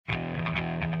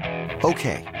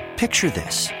Okay, picture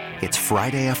this. It's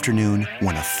Friday afternoon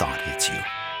when a thought hits you.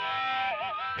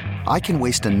 I can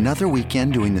waste another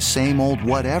weekend doing the same old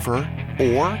whatever,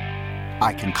 or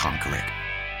I can conquer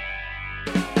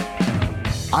it.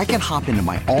 I can hop into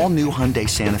my all-new Hyundai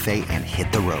Santa Fe and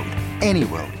hit the road. Any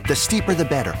road. The steeper, the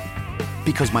better.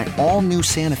 Because my all-new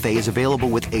Santa Fe is available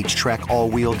with H-Track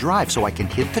all-wheel drive, so I can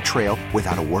hit the trail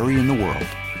without a worry in the world.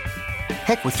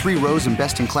 Heck, with 3 rows and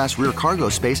best-in-class rear cargo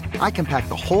space, I can pack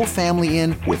the whole family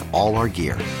in with all our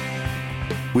gear.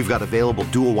 We've got available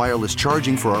dual wireless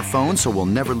charging for our phones, so we'll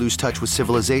never lose touch with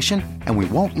civilization, and we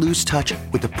won't lose touch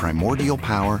with the primordial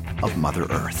power of Mother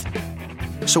Earth.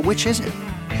 So which is it?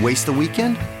 Waste the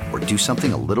weekend or do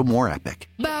something a little more epic?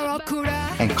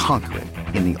 And conquer it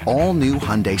in the all-new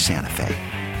Hyundai Santa Fe.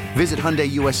 Visit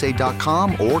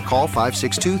HyundaiUSA.com or call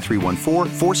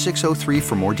 562-314-4603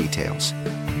 for more details.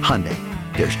 Hyundai,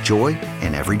 there's joy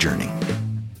in every journey.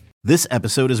 This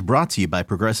episode is brought to you by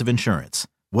Progressive Insurance.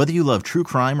 Whether you love true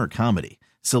crime or comedy,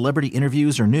 celebrity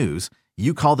interviews or news,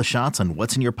 you call the shots on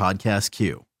what's in your podcast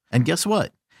queue. And guess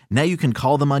what? Now you can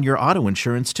call them on your auto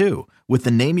insurance too with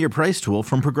the Name Your Price tool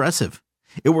from Progressive.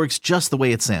 It works just the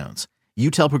way it sounds. You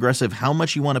tell Progressive how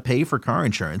much you want to pay for car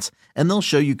insurance, and they'll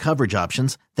show you coverage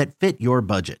options that fit your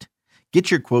budget. Get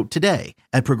your quote today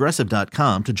at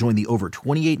Progressive.com to join the over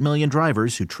 28 million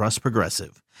drivers who trust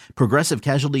Progressive. Progressive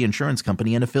Casualty Insurance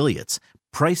Company and Affiliates.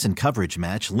 Price and coverage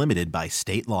match limited by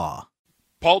state law.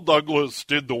 Paul Douglas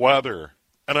did the weather,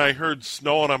 and I heard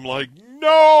snow, and I'm like,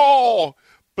 no!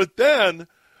 But then,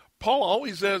 Paul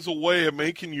always has a way of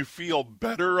making you feel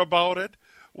better about it.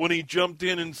 When he jumped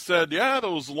in and said, yeah,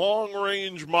 those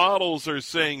long-range models are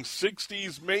saying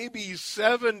 60s, maybe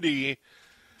 70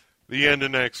 the end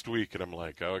of next week. And I'm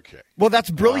like, okay. Well, that's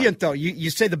brilliant, though. You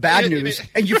say the bad news,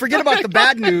 and you forget about the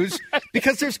bad news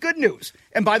because there's good news.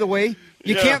 And by the way,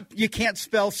 you can't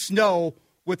spell snow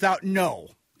without no.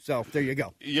 So there you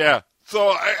go. Yeah. So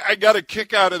I got a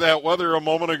kick out of that weather a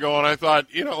moment ago, and I thought,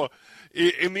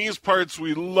 in these parts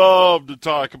we love to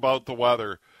talk about the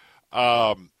weather.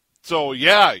 So,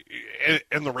 yeah,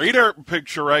 and the radar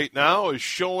picture right now is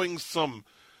showing some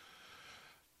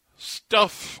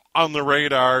stuff on the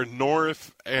radar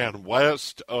north and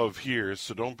west of here,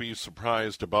 so don't be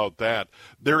surprised about that.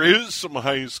 There is some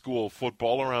high school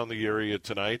football around the area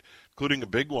tonight, including a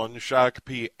big one.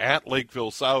 Shakopee at Lakeville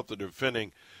South, the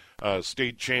defending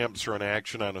state champs, are in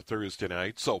action on a Thursday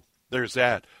night. So there's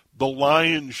that. The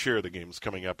lion's share of the game's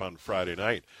coming up on Friday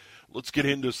night. Let's get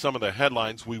into some of the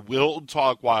headlines. We will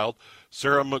talk Wild.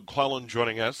 Sarah McClellan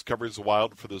joining us, covers the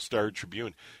Wild for the Star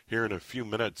Tribune here in a few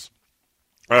minutes.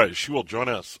 She will join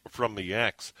us from the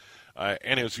X.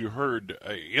 And as you heard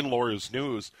in Laura's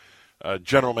news,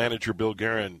 General Manager Bill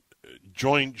Guerin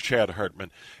joined Chad Hartman.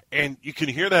 And you can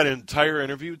hear that entire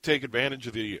interview. Take advantage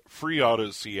of the free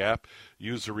Odyssey app.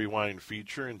 Use the rewind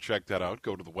feature and check that out.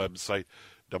 Go to the website,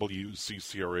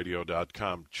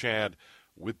 WCCRradio.com. Chad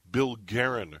with Bill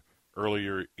Guerin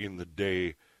earlier in the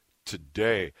day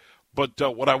today. But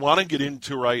what I want to get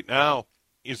into right now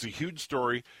is a huge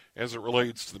story as it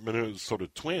relates to the Minnesota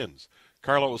Twins.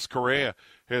 Carlos Correa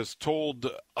has told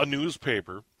a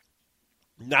newspaper,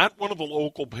 not one of the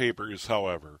local papers,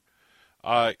 however.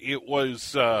 It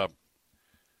was an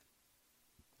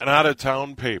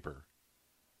out-of-town paper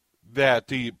that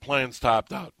the plans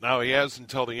topped out. Now, he has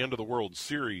until the end of the World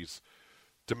Series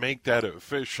to make that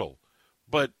official.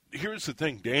 But here's the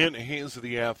thing. Dan Hayes of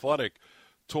The Athletic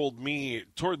told me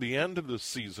toward the end of the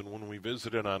season when we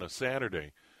visited on a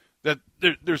Saturday that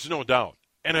there's no doubt.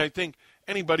 And I think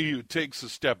anybody who takes a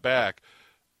step back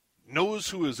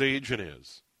knows who his agent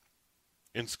is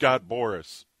in Scott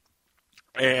Boras.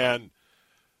 And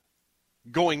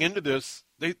going into this,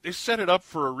 they set it up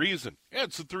for a reason. Yeah,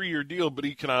 it's a 3-year deal, but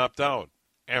he can opt out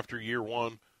after year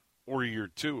 1 or year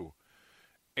 2.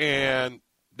 And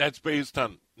that's based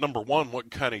on, number one, what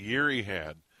kind of year he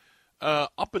had.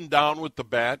 Up and down with the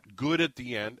bat, good at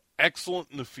the end,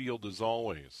 excellent in the field as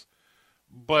always.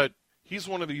 But he's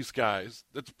one of these guys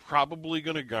that's probably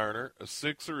going to garner a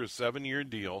 6 or a 7-year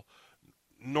deal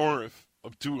north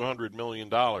of $200 million.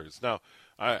 Now,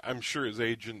 I'm sure his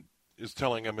agent is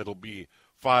telling him it'll be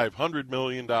 $500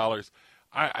 million.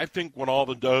 I think when all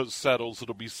the dust settles,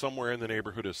 it'll be somewhere in the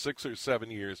neighborhood of 6 or 7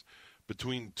 years,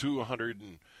 between $200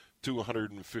 and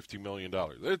 $250 million.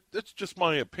 That's just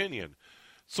my opinion.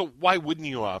 So why wouldn't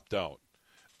you opt out?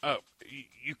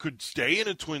 You could stay in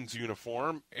a Twins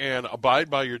uniform and abide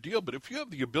by your deal, but if you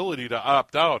have the ability to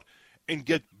opt out and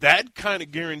get that kind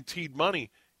of guaranteed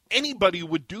money, anybody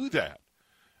would do that.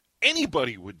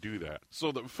 Anybody would do that.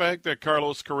 So the fact that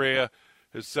Carlos Correa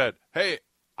has said, hey,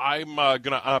 I'm going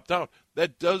to opt out,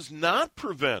 that does not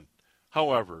prevent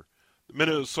however, the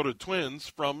Minnesota Twins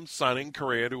from signing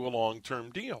Correa to a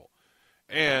long-term deal.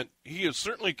 And he has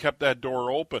certainly kept that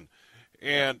door open.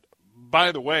 And,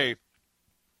 by the way,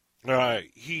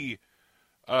 he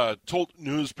told the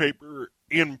newspaper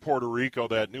in Puerto Rico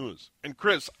that news. And,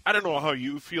 Chris, I don't know how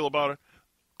you feel about it.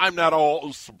 I'm not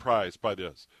all surprised by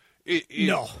this.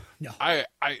 No. I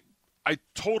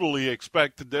totally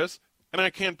expected this, and I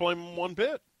can't blame him one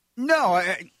bit. No,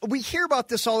 we hear about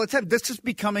this all the time. This is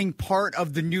becoming part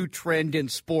of the new trend in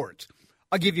sports.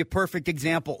 I'll give you a perfect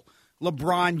example.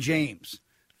 LeBron James,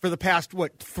 for the past,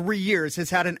 3 years, has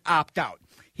had an opt-out.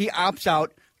 He opts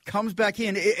out, comes back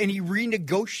in, and he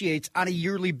renegotiates on a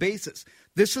yearly basis.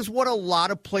 This is what a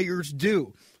lot of players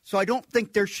do. So I don't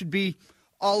think there should be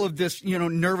all of this,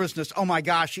 nervousness. Oh, my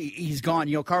gosh, he's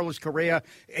gone. Carlos Correa,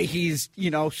 he's,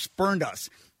 spurned us.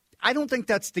 I don't think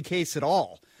that's the case at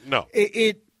all. No.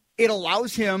 It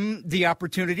allows him the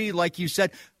opportunity, like you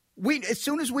said. As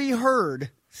soon as we heard,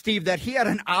 Steve, that he had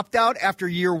an opt-out after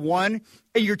year one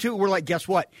and year two, we're like, guess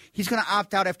what? He's going to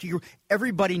opt out after year.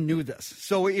 Everybody knew this.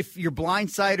 So if you're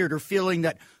blindsided or feeling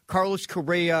that Carlos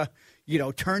Correa,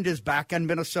 turned his back on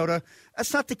Minnesota,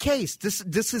 that's not the case.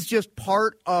 This is just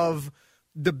part of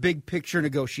the big picture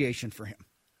negotiation for him.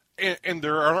 And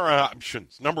there are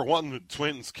options. Number one, the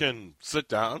Twins can sit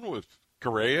down with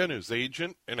Correa and his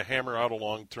agent and hammer out a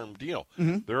long-term deal.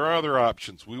 Mm-hmm. There are other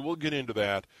options. We will get into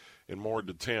that in more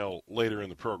detail later in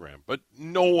the program. But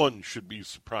no one should be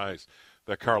surprised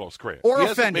that Carlos Correa. Or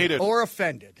offended. Or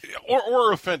offended.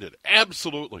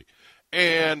 Absolutely.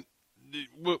 And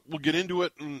we'll get into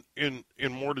it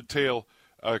in more detail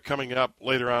coming up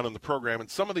later on in the program.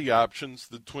 And some of the options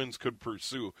the Twins could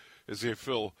pursue as they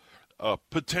fill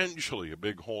potentially a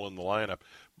big hole in the lineup.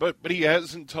 But he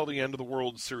has until the end of the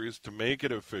World Series to make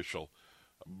it official.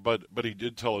 But he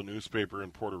did tell a newspaper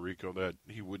in Puerto Rico that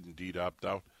he would indeed opt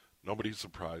out. Nobody's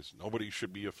surprised. Nobody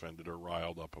should be offended or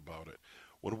riled up about it.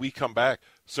 When we come back,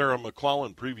 Sarah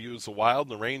McClellan previews the Wild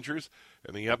and the Rangers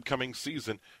in the upcoming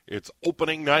season. It's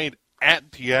opening night at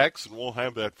TX, and we'll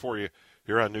have that for you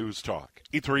here on News Talk.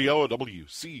 830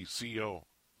 WCCO.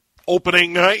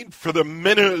 Opening night for the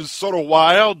Minnesota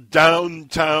Wild,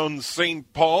 downtown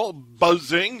St. Paul,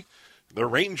 buzzing. The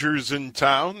Rangers in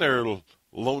town, their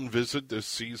lone visit this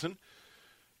season.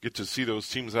 Get to see those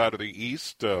teams out of the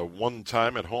East one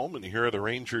time at home, and here are the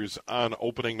Rangers on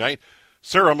opening night.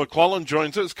 Sarah McClellan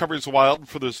joins us, covers the Wild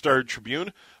for the Star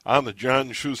Tribune on the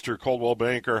John Schuster Coldwell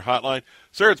Banker Hotline.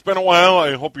 Sarah, it's been a while.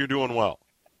 I hope you're doing well.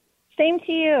 Same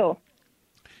to you.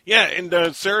 Yeah,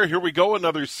 and Sarah, here we go,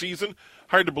 another season.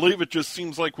 Hard to believe it just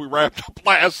seems like we wrapped up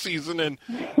last season, and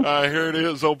here it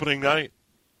is, opening night.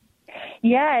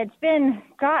 Yeah, it's been,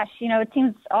 it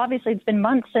seems obviously it's been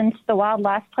months since the Wild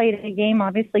last played a game,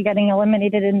 obviously getting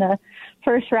eliminated in the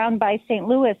first round by St.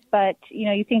 Louis. But,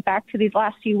 you think back to these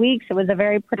last few weeks, it was a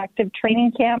very productive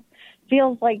training camp.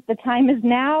 Feels like the time is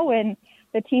now, and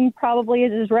the team probably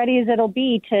is as ready as it'll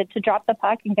be to drop the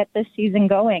puck and get this season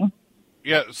going.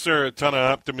 Yeah, Sarah, a ton of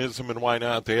optimism, and why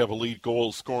not? They have elite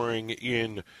goal scoring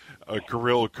in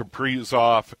Kirill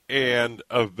Kaprizov and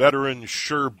a veteran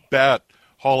sure bet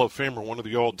Hall of Famer, one of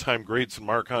the all-time greats in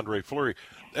Marc-Andre Fleury.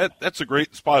 That's a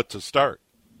great spot to start.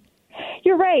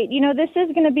 You're right. This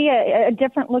is going to be a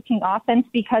different-looking offense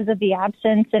because of the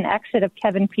absence and exit of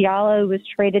Kevin Fiala, who was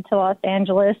traded to Los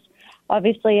Angeles.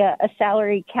 Obviously, a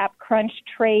salary cap crunch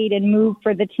trade and move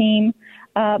for the team.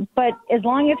 But as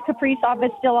long as Kaprizov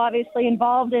is still obviously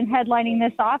involved in headlining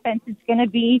this offense, it's going to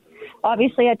be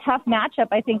obviously a tough matchup,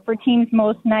 I think, for teams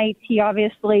most nights. He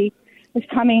obviously is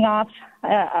coming off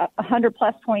a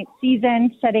 100-plus point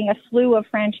season, setting a slew of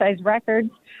franchise records.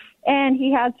 And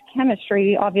he has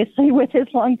chemistry, obviously, with his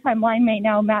longtime line mate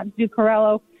now, Matt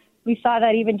Zuccarello. We saw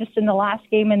that even just in the last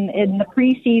game in the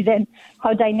preseason,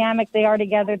 how dynamic they are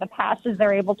together, the passes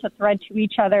they're able to thread to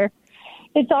each other.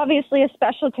 It's obviously a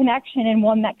special connection and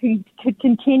one that could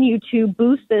continue to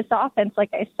boost this offense, like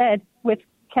I said, with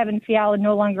Kevin Fiala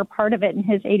no longer part of it and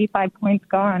his 85 points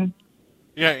gone.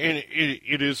 Yeah, and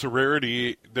it is a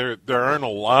rarity. There aren't a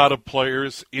lot of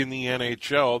players in the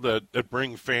NHL that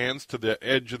bring fans to the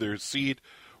edge of their seat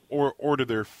or to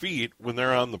their feet when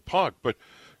they're on the puck. But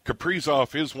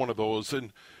Kaprizov is one of those,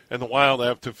 and the Wild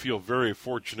have to feel very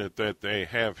fortunate that they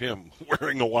have him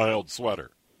wearing a Wild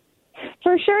sweater.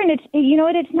 For sure, and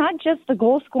it's not just the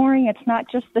goal scoring, it's not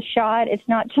just the shot, it's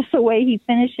not just the way he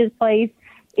finishes plays,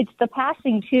 it's the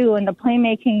passing too, and the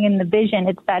playmaking and the vision.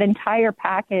 It's that entire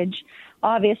package,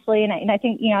 obviously, and I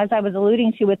think as I was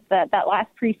alluding to with that last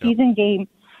preseason game,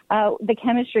 the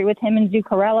chemistry with him and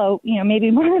Zuccarello. Maybe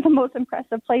one of the most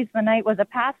impressive plays of the night was a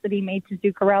pass that he made to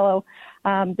Zuccarello.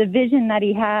 The vision that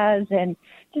he has, and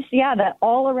just, that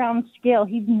all-around skill.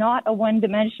 He's not a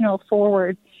one-dimensional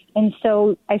forward. And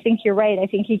so I think you're right. I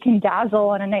think he can dazzle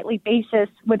on a nightly basis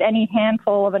with any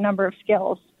handful of a number of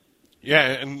skills. Yeah,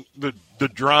 and the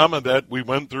drama that we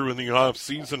went through in the off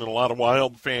season, and a lot of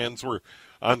Wild fans were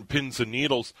on pins and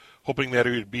needles, hoping that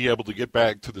he would be able to get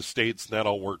back to the States, and that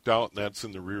all worked out, and that's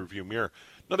in the rearview mirror.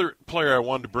 Another player I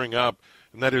wanted to bring up,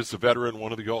 and that is the veteran,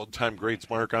 one of the all-time greats,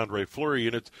 Marc-Andre Fleury,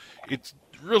 and it's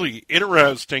really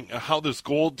interesting how this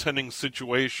goaltending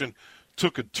situation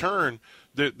took a turn.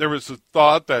 There was a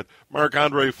thought that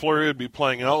Marc-Andre Fleury would be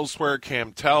playing elsewhere.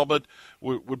 Cam Talbot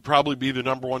would probably be the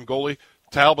number one goalie.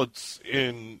 Talbot's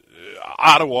in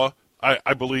Ottawa,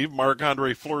 I believe.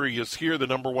 Marc-Andre Fleury is here, the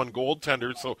number one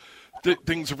goaltender. So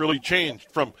things have really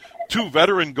changed from two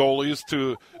veteran goalies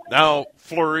to now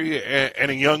Fleury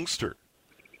and a youngster.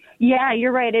 Yeah,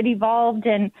 you're right. It evolved,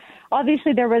 and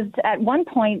obviously there was, at one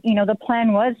point, the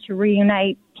plan was to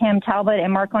reunite Cam Talbot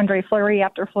and Marc-Andre Fleury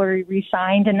after Fleury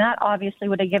re-signed, and that obviously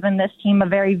would have given this team a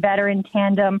very veteran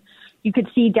tandem. You could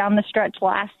see down the stretch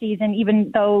last season,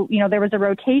 even though, there was a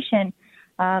rotation,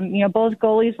 both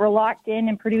goalies were locked in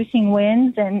and producing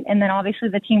wins, and then obviously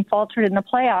the team faltered in the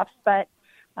playoffs. But,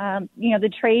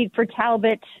 the trade for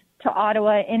Talbot to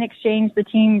Ottawa, in exchange, the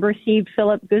team received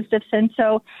Philip Gustafsson.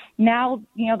 So now,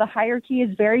 the hierarchy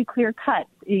is very clear cut.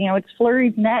 It's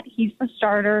Fleury's net. He's the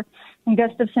starter, and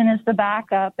Gustafsson is the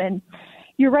backup. And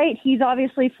you're right. He's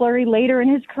obviously Fleury later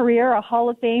in his career, a Hall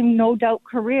of Fame, no doubt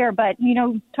career. But,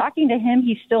 talking to him,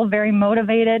 he's still very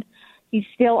motivated. He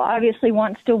still obviously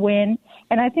wants to win.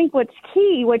 And I think what's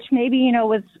key, which maybe,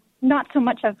 was not so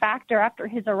much a factor after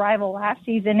his arrival last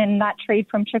season in that trade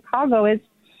from Chicago, is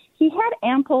he had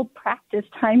ample practice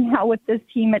time now with this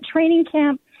team at training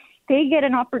camp. They get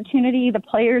an opportunity, the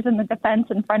players in the defense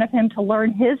in front of him, to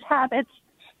learn his habits,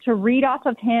 to read off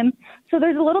of him. So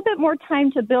there's a little bit more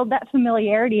time to build that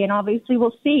familiarity, and obviously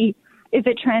we'll see if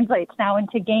it translates now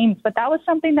into games. But that was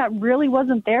something that really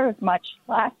wasn't there as much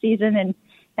last season, and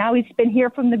now he's been here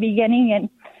from the beginning, and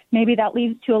maybe that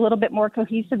leads to a little bit more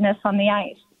cohesiveness on the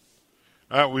ice.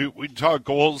 We talked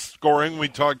goal scoring. We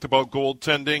talked about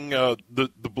goaltending,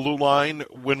 the blue line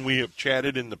when we have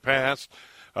chatted in the past.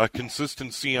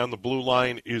 Consistency on the blue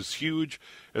line is huge,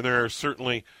 and there are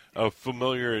certainly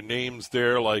familiar names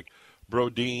there like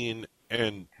Brodin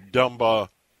and Dumba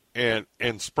and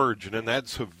Spurgeon, and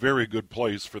that's a very good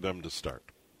place for them to start.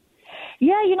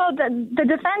 Yeah, the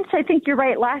defense, I think you're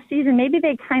right. Last season, maybe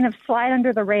they kind of slide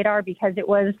under the radar because it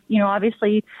was,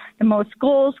 obviously the most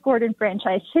goals scored in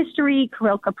franchise history,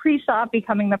 Kirill Kaprizov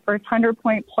becoming the first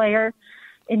 100-point player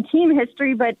in team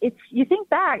history. But you think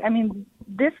back,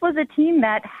 this was a team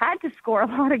that had to score a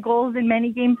lot of goals in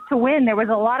many games to win. There was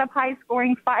a lot of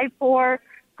high-scoring 5-4,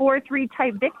 4-3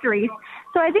 type victories.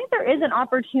 So I think there is an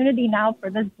opportunity now for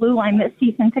this blue line this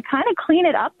season to kind of clean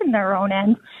it up in their own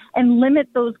end and limit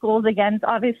those goals against,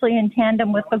 obviously in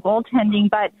tandem with the goaltending.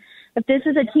 But if this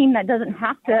is a team that doesn't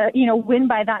have to, win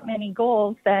by that many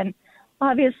goals, then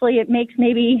obviously it makes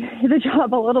maybe the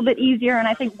job a little bit easier. And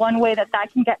I think one way that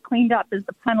can get cleaned up is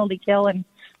the penalty kill. And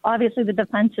obviously the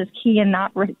defense is key in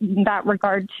that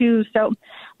regard too. So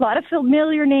a lot of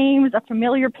familiar names, a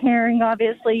familiar pairing,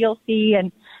 obviously you'll see,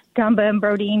 and Dumba and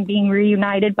Brodin being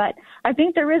reunited. But I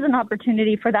think there is an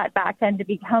opportunity for that back end to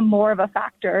become more of a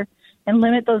factor and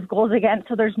limit those goals against,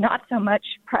 so there's not so much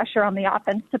pressure on the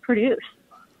offense to produce.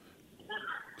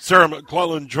 Sarah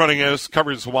McClellan joining us,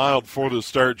 covers Wild for the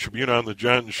Star Tribune on the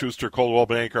John Schuster Coldwell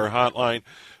Banker hotline.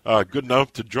 Good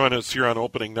enough to join us here on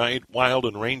opening night. Wild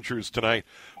and Rangers tonight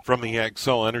from the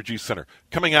Xcel Energy Center.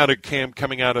 Coming out of camp,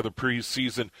 coming out of the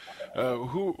preseason,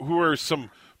 who are some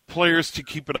players to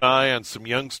keep an eye on, some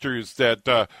youngsters that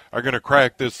are going to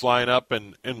crack this lineup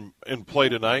and play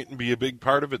tonight and be a big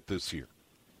part of it this year?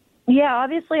 Yeah,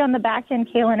 obviously on the back end,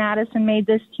 Kalen Addison made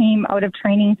this team out of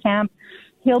training camp.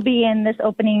 He'll be in this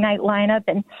opening night lineup,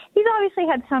 and he's obviously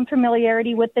had some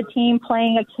familiarity with the team,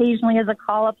 playing occasionally as a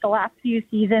call-up the last few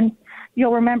seasons.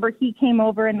 You'll remember he came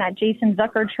over in that Jason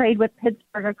Zucker trade with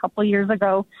Pittsburgh a couple years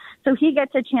ago. So he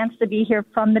gets a chance to be here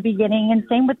from the beginning, and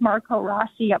same with Marco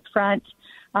Rossi up front.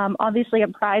 Obviously a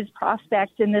prized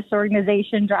prospect in this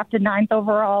organization, drafted 9th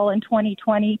overall in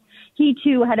 2020. He,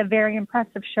 too, had a very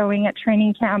impressive showing at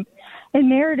training camp and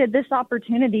merited this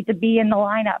opportunity to be in the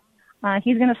lineup.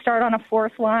 He's going to start on a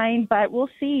fourth line, but we'll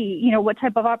see, what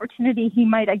type of opportunity he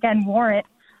might, again, warrant.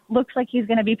 Looks like he's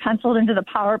going to be penciled into the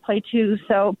power play, too.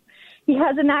 So he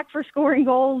has a knack for scoring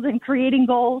goals and creating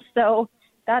goals. So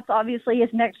that's obviously his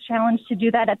next challenge, to do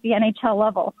that at the NHL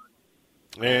level.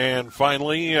 And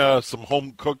finally, some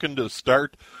home cooking to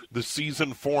start the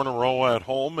season, 4 in a row at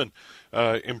home, and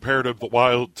imperative the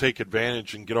Wild take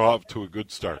advantage and get off to a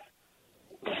good start.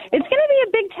 It's going to be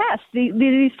a big test,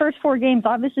 these first 4 games.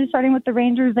 Obviously, starting with the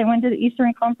Rangers, they went to the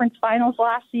Eastern Conference Finals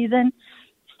last season.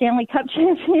 Stanley Cup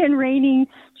champion, reigning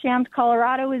champs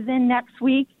Colorado is in next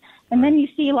week. And then you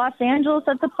see Los Angeles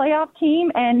as the playoff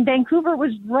team, and Vancouver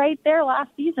was right there last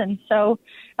season. So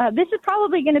this is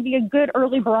probably going to be a good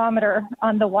early barometer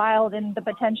on the Wild and the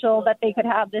potential that they could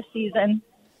have this season.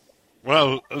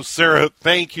 Well, Sarah,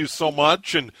 thank you so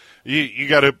much. And you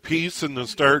got a piece in the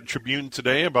Star Tribune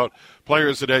today about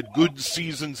players that had good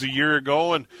seasons a year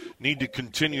ago and need to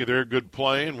continue their good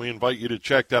play, and we invite you to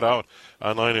check that out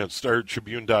online at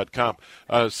StarTribune.com.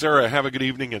 Sarah, have a good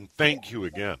evening, and thank you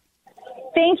again.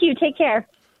 Thank you. Take care.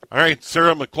 All right,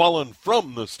 Sarah McClellan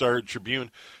from the Star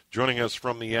Tribune joining us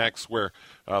from the X, where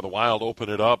the Wild open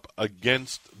it up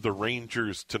against the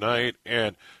Rangers tonight.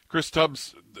 And Chris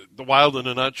Tubbs, the Wild in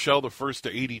a nutshell, the first to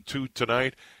 82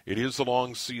 tonight. It is a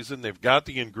long season. They've got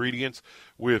the ingredients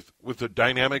with a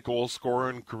dynamic goal scorer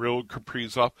in Kirill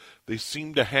Kaprizov. They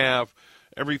seem to have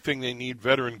everything they need,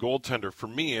 veteran goaltender. For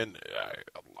me, and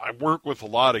I work with a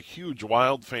lot of huge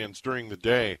Wild fans during the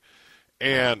day,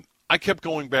 and I kept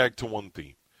going back to one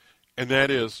theme, and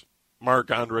that is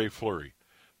Marc-Andre Fleury.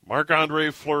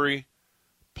 Marc-Andre Fleury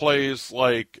plays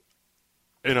like,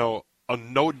 a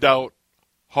no-doubt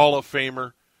Hall of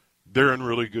Famer. They're in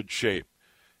really good shape.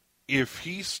 If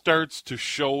he starts to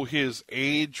show his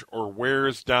age or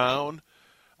wears down,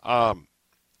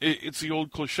 it's the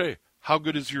old cliche. How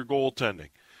good is your goaltending?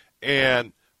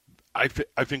 And I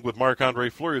think with Marc-Andre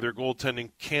Fleury, their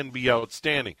goaltending can be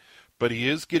outstanding. But he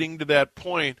is getting to that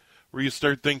point where you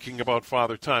start thinking about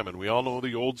Father Time. And we all know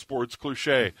the old sports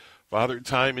cliche, Father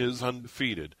Time is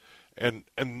undefeated. And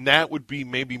that would be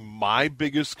maybe my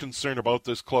biggest concern about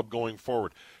this club going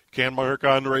forward. Can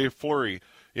Marc-Andre Fleury,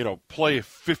 play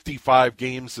 55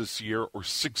 games this year or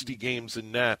 60 games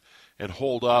in net and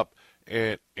hold up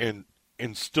and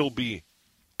still be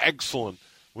excellent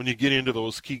when you get into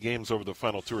those key games over the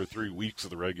final 2 or 3 weeks of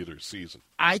the regular season?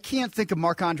 I can't think of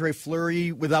Marc-Andre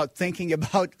Fleury without thinking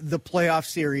about the playoff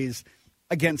series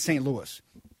against St. Louis.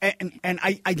 And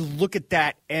I look at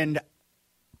that, and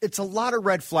it's a lot of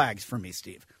red flags for me,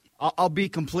 Steve. I'll be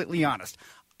completely honest.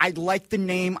 I like the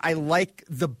name. I like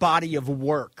the body of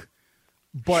work.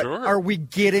 But Sure. Are we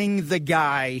getting the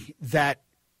guy that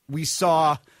we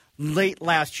saw late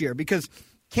last year? Because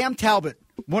Cam Talbot,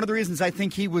 one of the reasons I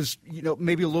think he was,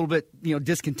 maybe a little bit,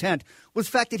 discontent was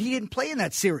the fact that he didn't play in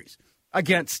that series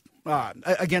against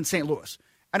St. Louis.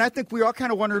 And I think we are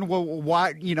kind of wondering, well,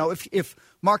 why, if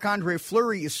Marc-Andre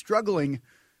Fleury is struggling,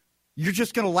 you're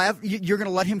just going to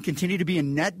let him continue to be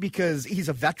in net because he's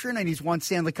a veteran and he's won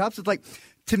Stanley Cups. It's like,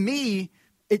 to me,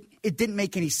 it didn't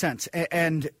make any sense.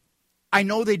 And I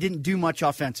know they didn't do much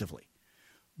offensively,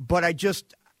 but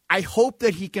I hope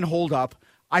that he can hold up.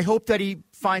 I hope that he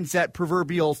finds that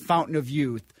proverbial fountain of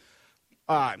youth.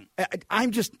 I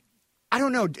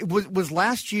don't know. Was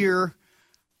last year,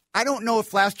 I don't know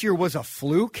if last year was a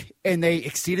fluke and they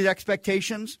exceeded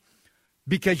expectations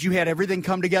because you had everything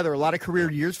come together, a lot of career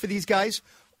years for these guys,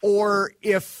 or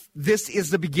if this is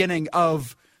the beginning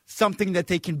of something that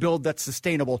they can build that's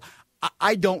sustainable.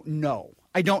 I don't know.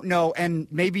 And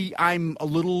maybe I'm a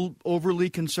little overly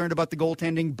concerned about the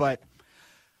goaltending, but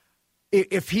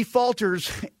if he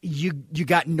falters, you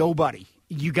got nobody.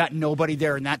 You got nobody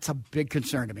there, and that's a big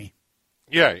concern to me.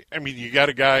 Yeah, I mean, you got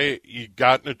a guy you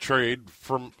got in a trade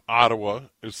from Ottawa,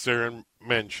 as Sarah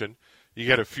mentioned. You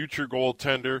got a future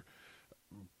goaltender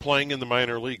playing in the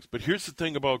minor leagues. But here's the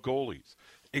thing about goalies.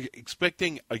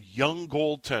 Expecting a young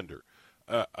goaltender,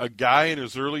 a guy in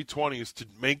his early 20s to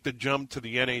make the jump to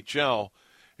the NHL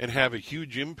and have a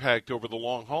huge impact over the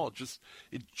long haul.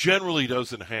 It generally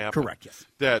doesn't happen. Correct, yes.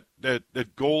 That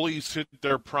goalies hit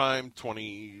their prime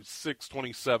 26,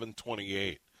 27,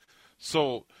 28.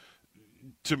 So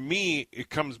to me,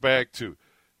 it comes back to,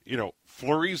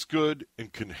 Fleury's good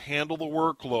and can handle the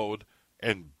workload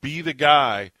and be the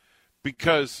guy,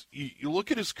 because you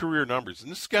look at his career numbers,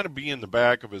 and this has got to be in the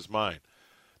back of his mind.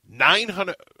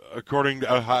 900, according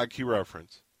to a Hockey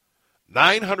Reference,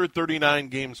 939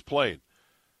 games played.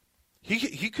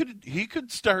 He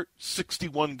could start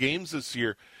 61 games this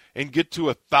year and get to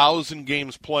 1,000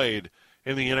 games played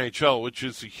in the NHL, which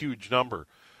is a huge number.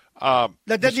 That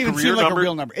doesn't even seem like a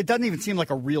real number. It doesn't even seem like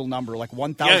a real number, like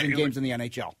 1,000 games in the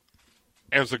NHL.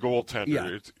 As a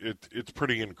goaltender, it's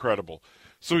pretty incredible.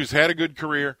 So he's had a good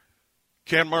career.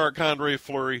 Can Marc-Andre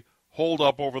Fleury hold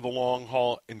up over the long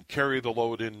haul and carry the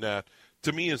load in net?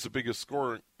 To me, is the biggest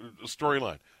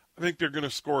storyline. I think they're going to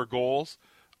score goals.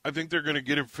 I think they're going to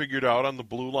get it figured out on the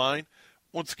blue line.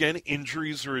 Once again,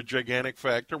 injuries are a gigantic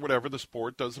factor. Whatever the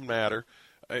sport, doesn't matter.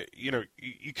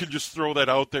 You can just throw that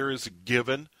out there as a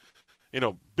given.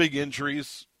 Big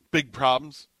injuries, big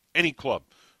problems. Any club,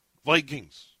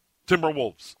 Vikings,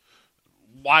 Timberwolves,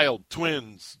 Wild,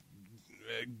 Twins,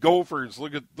 Gophers.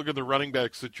 Look at the running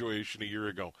back situation a year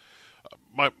ago.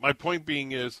 My point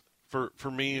being is,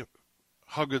 for me,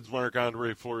 how good's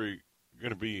Marc-Andre Fleury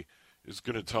is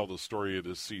going to tell the story of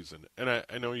this season. And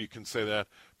I know you can say that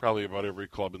probably about every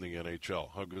club in the NHL.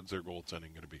 How good's their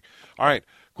goaltending going to be? All right,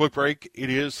 quick break.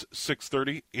 It is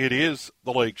 6:30. It is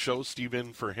the Lake Show. Steve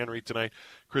in for Henry tonight.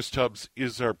 Chris Tubbs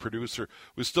is our producer.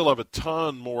 We still have a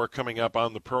ton more coming up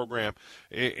on the program,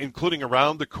 including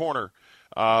around the corner.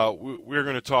 We're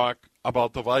going to talk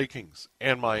about the Vikings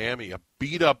and Miami, a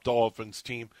beat-up Dolphins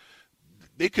team.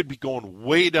 They could be going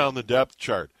way down the depth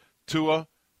chart. Tua,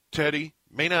 Teddy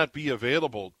may not be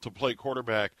available to play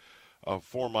quarterback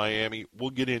for Miami. We'll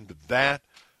get into that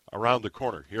around the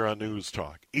corner here on News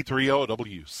Talk. 830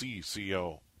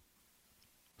 WCCO.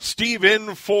 Steve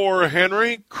in for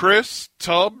Henry. Chris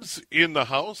Tubbs in the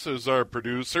house as our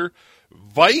producer.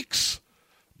 Vikes,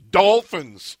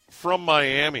 Dolphins from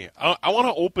Miami. I want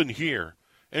to open here,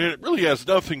 and it really has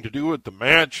nothing to do with the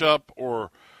matchup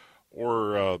or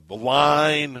the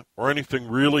line or anything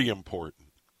really important.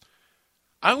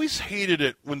 I always hated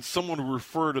it when someone would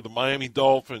refer to the Miami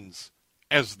Dolphins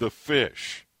as the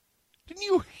Fish. Didn't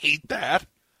you hate that?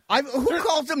 Who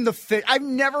calls them the Fish? I've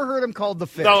never heard him called the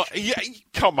Fish. No, yeah,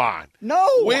 come on. No,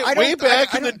 way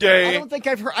back in the day. I don't think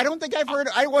I've heard.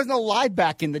 I wasn't alive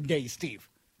back in the day, Steve.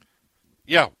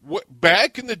 Yeah,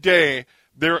 back in the day,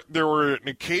 there were an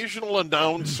occasional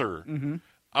announcer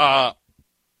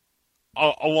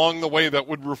along the way that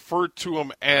would refer to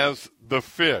him as the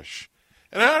Fish.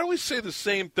 And I always say the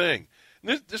same thing.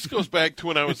 This goes back to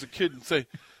when I was a kid and say,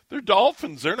 they're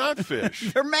dolphins, they're not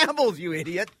fish. They're mammals, you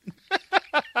idiot.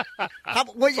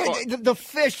 The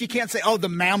fish, you can't say, the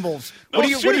mammals. No,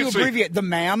 what do you abbreviate? The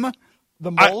mam?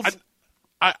 The moles?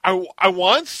 I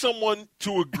want someone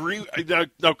to agree.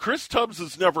 Now, Chris Tubbs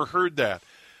has never heard that.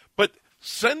 But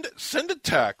send a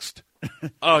text.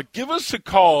 Give us a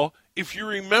call if you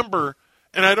remember.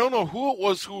 And I don't know who it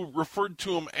was who referred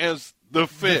to him as the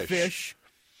Fish. The Fish.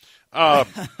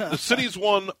 The Cities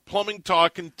One Plumbing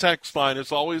Talk and text line is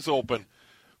always open.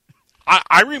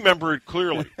 I remember it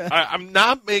clearly. I'm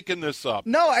not making this up.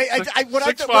 No,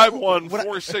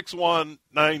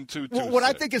 651-461-9226. What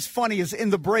I think is funny is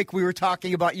in the break we were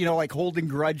talking about, like holding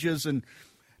grudges and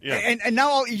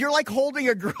now you're like holding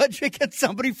a grudge against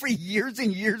somebody for years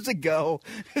and years ago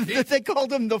that they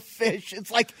called him the Fish.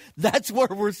 It's like that's where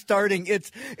we're starting.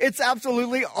 It's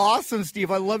absolutely awesome, Steve.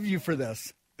 I love you for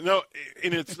this. No,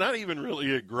 and it's not even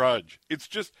really a grudge. It's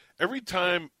just every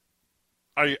time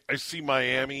I see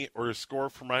Miami or a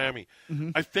score for Miami,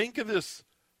 I think of this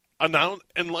announce,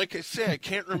 and like I say, I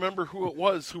can't remember who it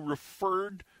was who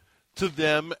referred to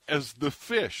them as the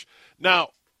Fish. Now,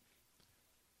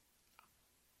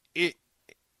 it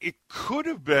could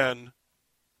have been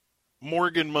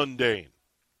Morgan Mundane.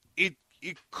 It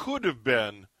could have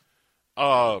been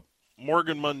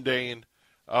Morgan Mundane.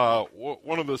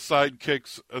 One of the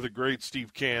sidekicks of the great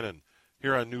Steve Cannon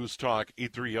here on News Talk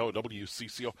 830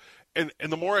 WCCO. And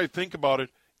the more I think about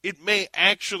it, it may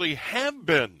actually have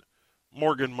been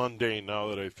Morgan Mundane now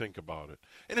that I think about it.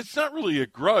 And it's not really a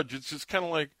grudge. It's just kind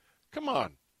of like, come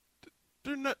on,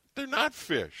 they're not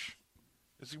fish.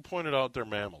 As you pointed out, they're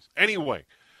mammals. Anyway,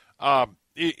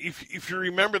 if you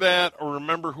remember that or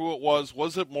remember who it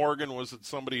was it Morgan? Was it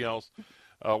somebody else?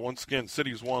 Once again,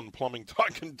 Cities One Plumbing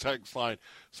Talk and text line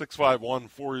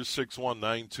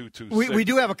 651-461-9226. We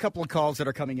do have a couple of calls that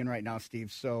are coming in right now,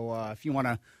 Steve. So if you want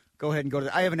to go ahead and go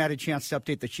to I haven't had a chance to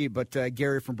update the sheet, but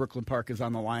Gary from Brooklyn Park is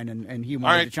on the line, and he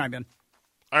wanted to chime in.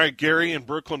 All right, Gary in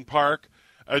Brooklyn Park.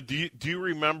 Do you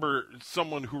remember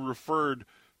someone who referred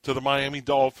to the Miami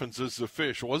Dolphins as the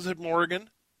Fish? Was it Morgan?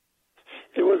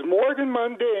 It was Morgan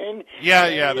Mundane. Yeah.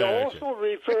 He also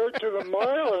referred to the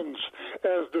Marlins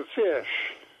as the Fish.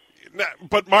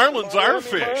 But Marlins are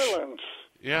fish. Marlins.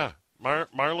 Yeah,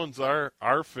 Marlins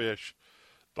are fish.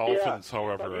 Dolphins,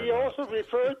 however, but he also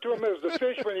referred to them as the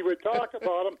Fish when he would talk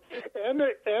about them, and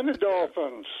the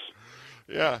Dolphins.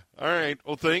 Yeah. All right.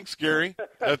 Well, thanks, Gary.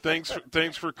 Thanks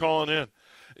for calling in.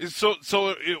 So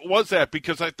it was that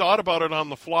because I thought about it on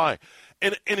the fly.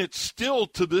 And it's still,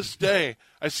 to this day,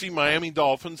 I see Miami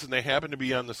Dolphins, and they happen to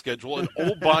be on the schedule. And,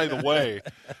 oh, by the way,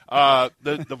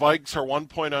 the Vikings are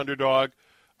 1-point underdog,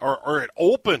 or it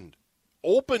opened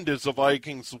as the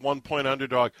Vikings 1-point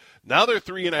underdog. Now they're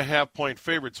 3.5-point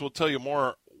favorites. We'll tell you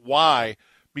more why.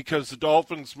 because the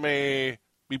Dolphins may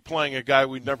be playing a guy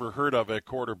we'd never heard of at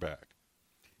quarterback.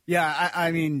 Yeah,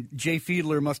 I mean, Jay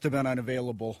Fiedler must have been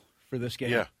unavailable for this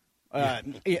game. Yeah.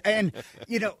 And,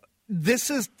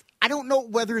 I don't know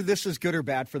whether this is good or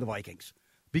bad for the Vikings,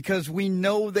 because we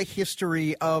know the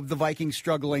history of the Vikings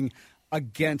struggling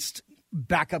against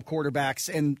backup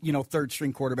quarterbacks and,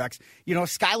 third-string quarterbacks.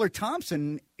 Skylar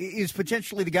Thompson is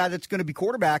potentially the guy that's going to be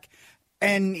quarterback,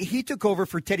 and he took over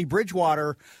for Teddy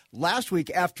Bridgewater last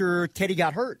week after Teddy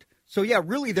got hurt. So, yeah,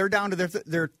 really they're down to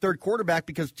their third quarterback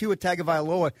because Tua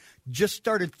Tagovailoa just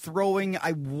started throwing,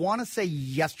 I want to say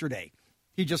yesterday.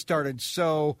 He just started.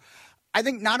 So I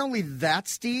think not only that,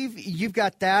 Steve, you've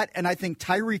got that, and I think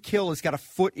Tyreek Hill has got a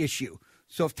foot issue.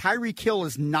 So if Tyreek Hill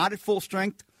is not at full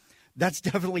strength, that's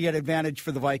definitely an advantage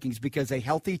for the Vikings because a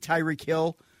healthy Tyreek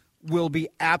Hill will be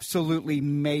absolutely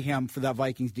mayhem for that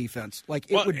Vikings defense.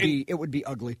 It would be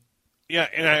ugly. Yeah,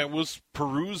 and I was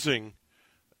perusing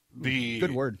the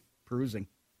good word, perusing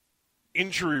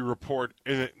injury report,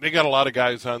 and they got a lot of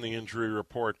guys on the injury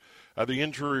report. The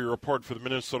injury report for the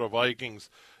Minnesota Vikings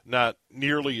not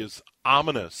nearly as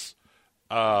ominous.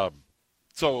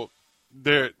 So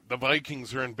the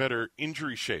Vikings are in better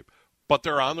injury shape, but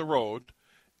they're on the road.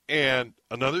 And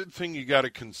another thing you got to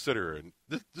consider, and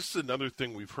this is another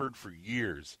thing we've heard for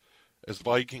years as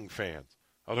Viking fans.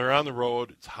 They're on the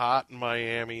road. It's hot in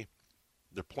Miami.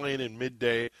 They're playing in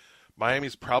midday.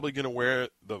 Miami's probably going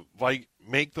to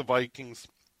make the Vikings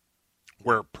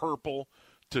wear purple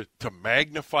to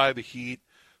magnify the heat.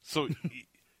 So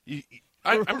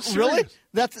I'm serious. Really?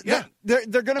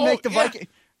 They're going to make the Vikings.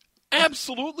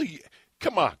 Absolutely.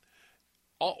 Come on.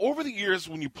 Over the years,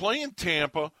 when you play in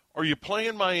Tampa or you play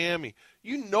in Miami,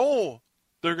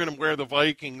 they're going to wear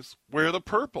the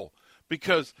purple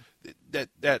because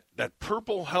that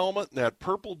purple helmet and that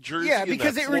purple jersey. Yeah,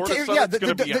 because it retains. Yeah,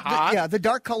 the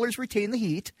dark colors retain the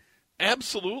heat.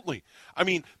 Absolutely. I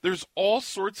mean, there's all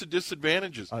sorts of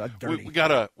disadvantages. Oh, that's dirty. We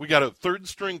got a third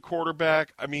string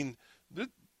quarterback. I mean,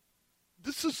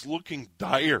 this is looking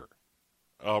dire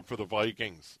for the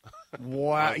Vikings.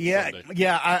 Wow. Yeah.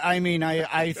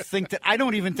 I think that I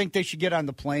don't even think they should get on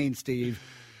the plane, Steve.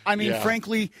 I mean,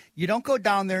 frankly, you don't go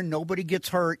down there. Nobody gets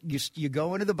hurt. You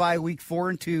go into the bye week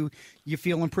 4-2. You're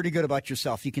feeling pretty good about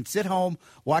yourself. You can sit home,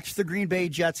 watch the Green Bay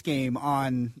Jets game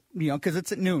on, because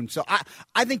it's at noon. So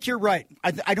I think you're right.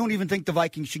 I don't even think the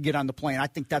Vikings should get on the plane. I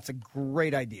think that's a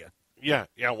great idea. Yeah.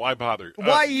 Why bother?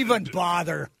 Why even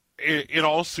bother? In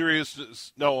all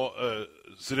seriousness, no,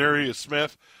 Za'Darius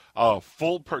Smith, a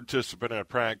full participant at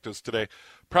practice today.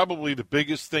 Probably the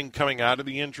biggest thing coming out of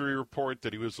the injury report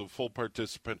that he was a full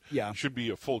participant. Yeah. Should be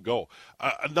a full go.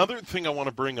 Another thing I want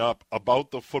to bring up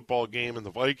about the football game, and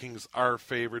the Vikings are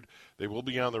favored. They will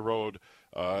be on the road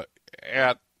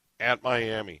at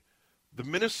Miami. The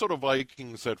Minnesota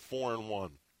Vikings at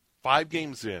 4-1, 5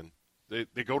 games in.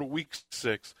 They go to week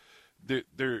 6.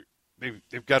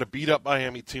 They've got a beat up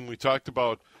Miami team. We talked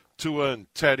about Tua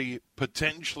and Teddy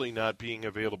potentially not being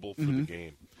available for the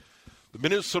game. The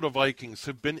Minnesota Vikings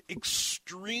have been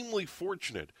extremely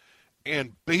fortunate,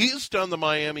 and based on the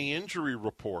Miami injury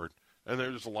report, and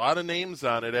there's a lot of names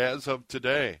on it as of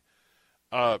today,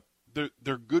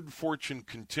 their good fortune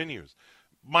continues.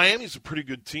 Miami's a pretty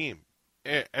good team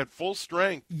at full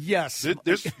strength. Yes,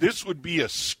 this would be a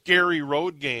scary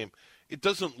road game. It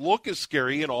doesn't look as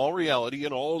scary in all reality,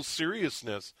 in all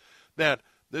seriousness, that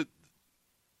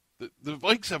the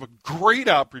Vikes have a great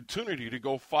opportunity to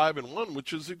go 5-1,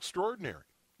 which is extraordinary.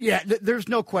 Yeah, there's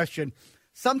no question.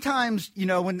 Sometimes,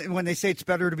 when they say it's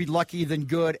better to be lucky than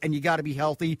good and you got to be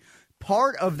healthy,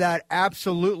 part of that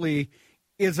absolutely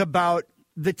is about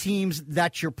the teams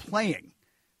that you're playing.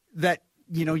 That,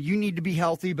 you need to be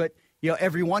healthy, but,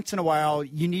 every once in a while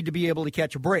you need to be able to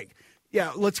catch a break.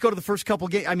 Yeah, let's go to the first couple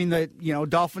games. I mean, the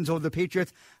Dolphins over the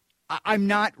Patriots. I'm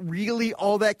not really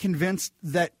all that convinced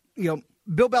that,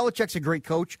 Bill Belichick's a great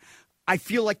coach. I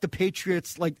feel like the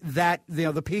Patriots, like that,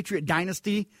 the Patriot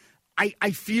dynasty,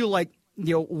 I feel like,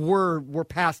 we're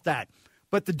past that.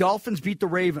 But the Dolphins beat the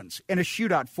Ravens in a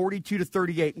shootout,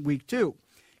 42-38 in week 2.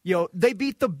 They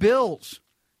beat the Bills.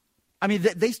 I mean,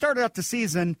 they started out the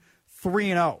season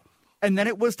 3-0. And then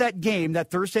it was that game, that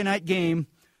Thursday night game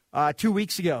 2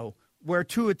 weeks ago, where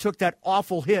Tua took that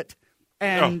awful hit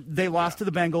and they lost to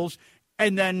the Bengals.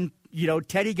 And then,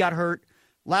 Teddy got hurt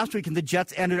last week, and the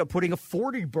Jets ended up putting a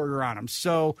 40-burger on him.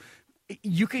 So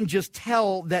you can just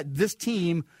tell that this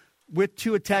team, with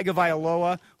Tua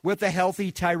Tagovailoa, with a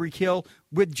healthy Tyreek Hill,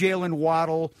 with Jalen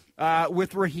Waddle,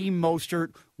 with Raheem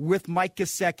Mostert, with Mike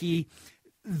Gesicki,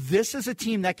 this is a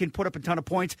team that can put up a ton of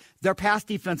points. Their pass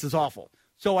defense is awful.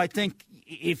 So I think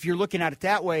if you're looking at it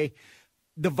that way,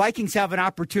 the Vikings have an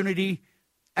opportunity.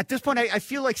 At this point, I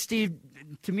feel like, Steve,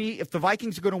 to me, if the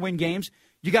Vikings are going to win games,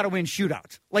 you got to win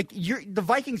shootouts. Like, the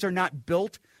Vikings are not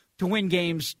built to win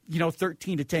games,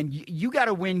 13-10. You got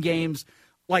to win games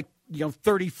like,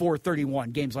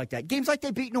 34-31, games like that. Games like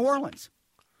they beat New Orleans.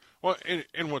 Well,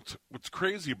 and what's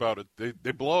crazy about it,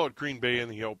 they blow out Green Bay in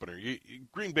the opener.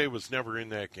 Green Bay was never in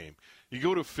that game. You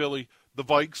go to Philly, the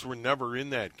Vikes were never in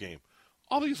that game.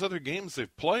 All these other games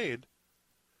they've played,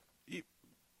 it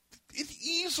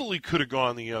easily could have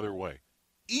gone the other way.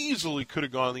 Easily could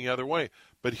have gone the other way.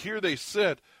 But here they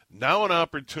sit, now an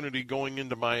opportunity going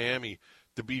into Miami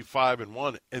to be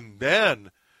 5-1. And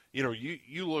then,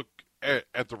 you look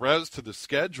at the rest of the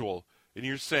schedule, and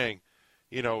you're saying,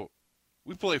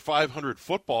 we play 500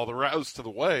 football the rest of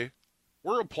the way.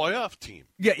 We're a playoff team.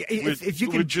 Yeah, if you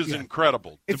can, which is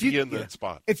incredible to be in that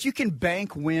spot. If you can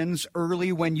bank wins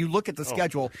early when you look at the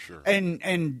schedule, sure.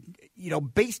 and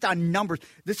based on numbers,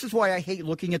 this is why I hate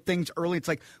looking at things early. It's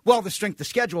like, well, the strength of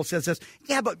schedule says this.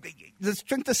 Yeah, but the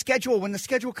strength of schedule, when the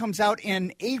schedule comes out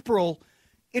in April,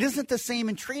 it isn't the same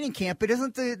in training camp. It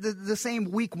isn't the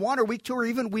same week 1 or week 2 or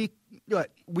even week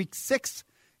 6,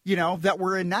 that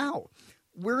we're in now.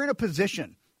 We're in a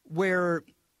position where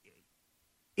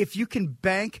if you can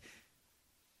bank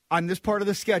on this part of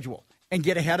the schedule and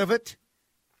get ahead of it,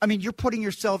 I mean, you're putting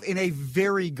yourself in a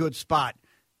very good spot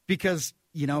because,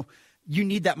 you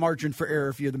need that margin for error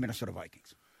if you're the Minnesota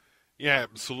Vikings. Yeah,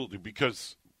 absolutely.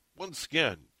 Because, once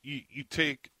again, you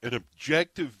take an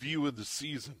objective view of the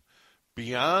season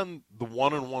beyond the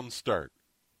 1-1 start.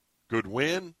 Good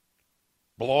win,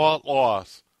 blowout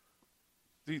loss.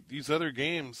 These other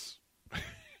games,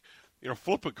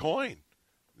 flip a coin.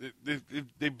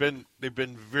 They've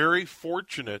been very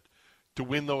fortunate to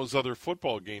win those other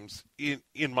football games,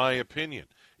 in my opinion.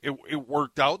 It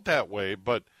worked out that way,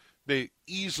 but they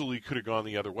easily could have gone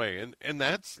the other way. And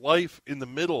that's life in the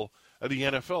middle of the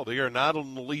NFL. They are not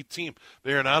an elite team.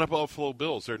 They are not a Buffalo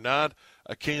Bills. They're not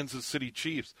a Kansas City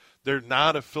Chiefs. They're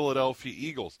not a Philadelphia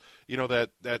Eagles.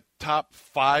 That top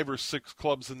 5 or 6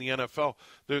 clubs in the NFL,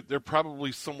 they're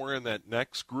probably somewhere in that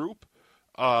next group.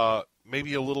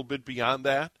 Maybe a little bit beyond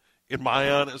that, in my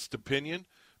honest opinion.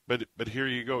 But here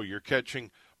you go. You're catching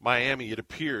Miami, it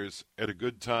appears, at a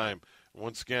good time.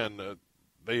 Once again,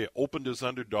 they opened as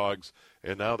underdogs,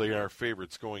 and now they are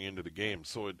favorites going into the game.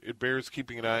 So it bears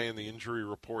keeping an eye on the injury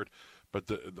report. But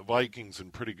the Vikings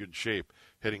in pretty good shape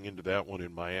heading into that one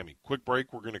in Miami. Quick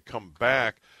break. We're going to come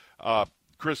back.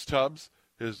 Chris Tubbs,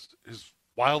 his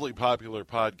wildly popular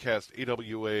podcast,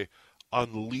 AWA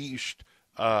Unleashed,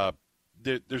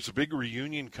 there's a big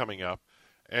reunion coming up,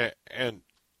 and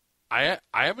I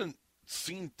haven't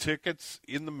seen tickets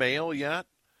in the mail yet.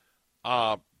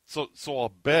 So I'll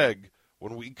beg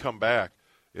when we come back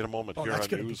in a moment here on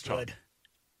News Talk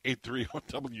 830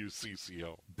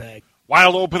 WCCO. Beg.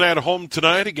 Wild Open at home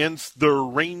tonight against the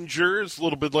Rangers. A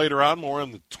little bit later on, more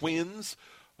on the Twins,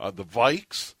 the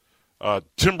Vikes,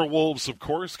 Timberwolves, of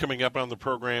course, coming up on the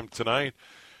program tonight.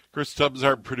 Chris Tubbs,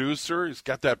 our producer, he's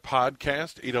got that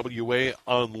podcast, AWA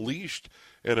Unleashed,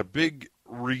 and a big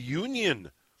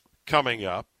reunion coming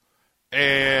up.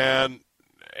 And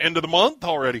end of the month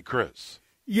already, Chris.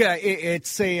 Yeah,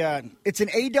 it's an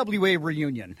AWA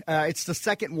reunion. It's the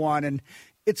second one, and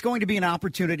it's going to be an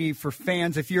opportunity for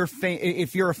fans. If you're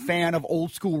a fan of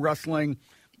old school wrestling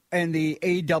and the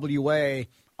AWA,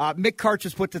 Mick Karch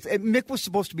has put this. Mick was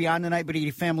supposed to be on tonight, but he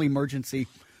had a family emergency.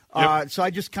 Yep. So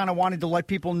I just kind of wanted to let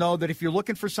people know that if you're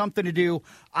looking for something to do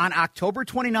on October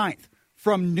 29th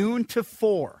from noon to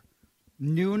 4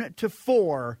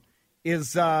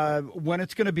 is when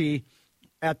it's going to be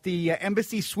at the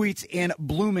Embassy Suites in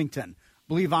Bloomington, I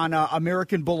believe on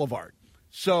American Boulevard.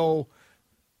 So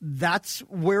that's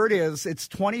where it is. It's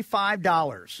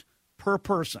 $25 per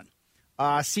person.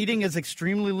 Seating is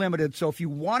extremely limited. So if you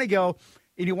want to go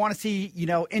and you want to see,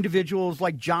 individuals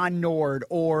like John Nord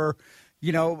or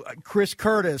Chris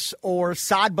Curtis or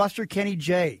Sodbuster Kenny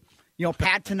J,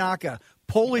 Pat Tanaka,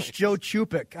 Polish Joe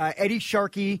Chupik, Eddie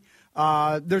Sharkey.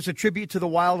 There's a tribute to the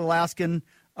Wild Alaskan,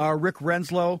 Rick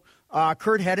Renslow.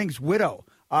 Kurt Hedding's widow,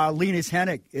 Linus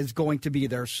Hennig, is going to be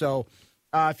there. So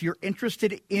if you're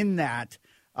interested in that,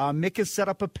 Mick has set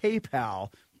up a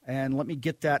PayPal, and let me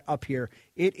get that up here.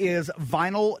 It is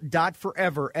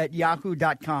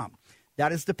vinyl.forever@yahoo.com.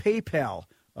 That is the PayPal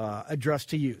address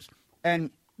to use.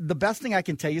 And the best thing I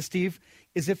can tell you, Steve,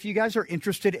 is if you guys are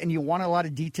interested and you want a lot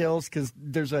of details, because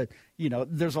there's a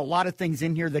lot of things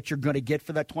in here that you're going to get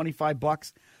for that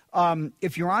 $25.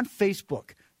 If you're on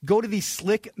Facebook, go to the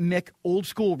Slick Mick Old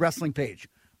School Wrestling page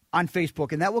on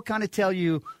Facebook, and that will kind of tell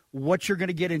you what you're going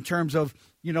to get in terms of,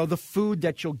 the food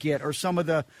that you'll get or some of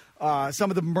the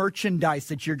merchandise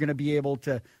that you're going to be able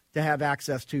to have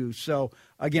access to. So,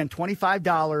 again,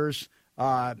 $25,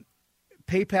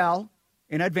 PayPal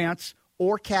in advance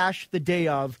or cash the day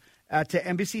of to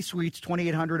Embassy Suites,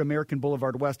 2800 American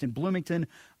Boulevard West in Bloomington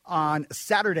on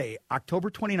Saturday, October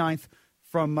 29th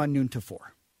from noon to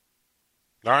 4.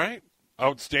 All right.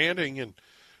 Outstanding. And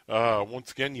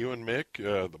once again, you and Mick,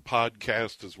 the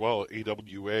podcast as well,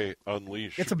 AWA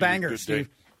Unleashed. It's a banger, Steve.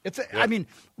 I mean,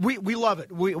 we love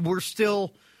it. We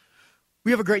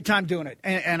have a great time doing it.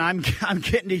 And I'm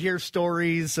getting to hear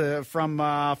stories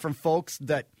from folks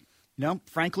that,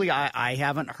 frankly, I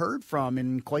haven't heard from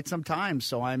in quite some time.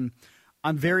 So I'm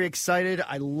very excited.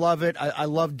 I love it. I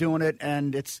love doing it.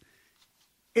 And it's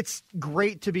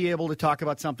great to be able to talk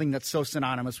about something that's so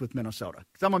synonymous with Minnesota,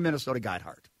 because I'm a Minnesota guy at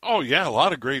heart. Oh, yeah, a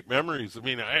lot of great memories. I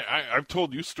mean, I've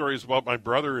told you stories about my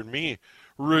brother and me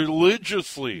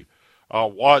religiously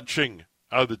watching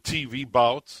the TV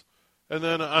bouts, and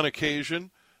then on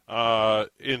occasion,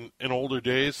 in older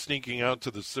days, sneaking out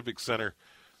to the Civic Center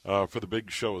for the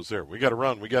big shows there. We got to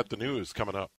run. We got the news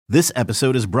coming up. This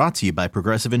episode is brought to you by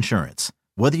Progressive Insurance.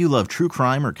 Whether you love true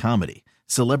crime or comedy,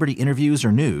 celebrity interviews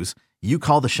or news, you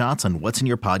call the shots on what's in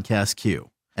your podcast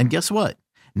queue. And guess what?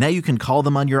 Now you can call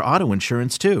them on your auto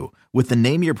insurance too with the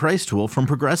Name Your Price tool from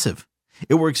Progressive.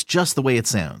 It works just the way it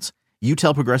sounds. You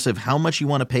tell Progressive how much you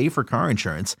want to pay for car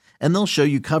insurance, and they'll show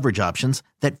you coverage options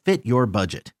that fit your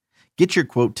budget. Get your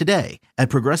quote today at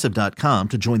Progressive.com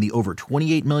to join the over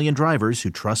 28 million drivers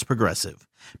who trust Progressive.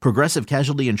 Progressive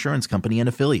Casualty Insurance Company and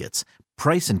Affiliates.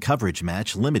 Price and coverage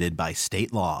match limited by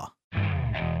state law.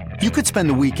 You could spend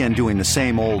the weekend doing the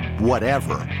same old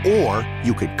whatever, or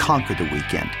you could conquer the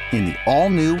weekend in the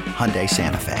all-new Hyundai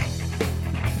Santa Fe.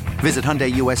 Visit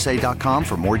HyundaiUSA.com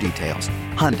for more details.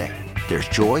 Hyundai, there's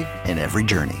joy in every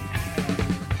journey.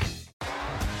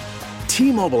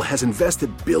 T-Mobile has invested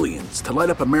billions to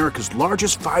light up America's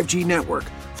largest 5G network,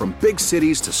 from big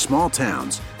cities to small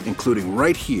towns, including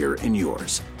right here in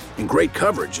yours. And great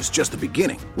coverage is just the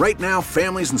beginning. Right now,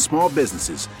 families and small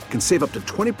businesses can save up to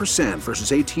 20%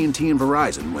 versus AT&T and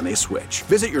Verizon when they switch.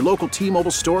 Visit your local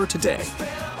T-Mobile store today.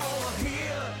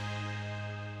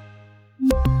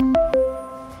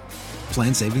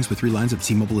 Plan savings with 3 lines of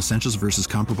T-Mobile Essentials versus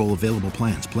comparable available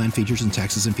plans. Plan features and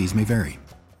taxes and fees may vary.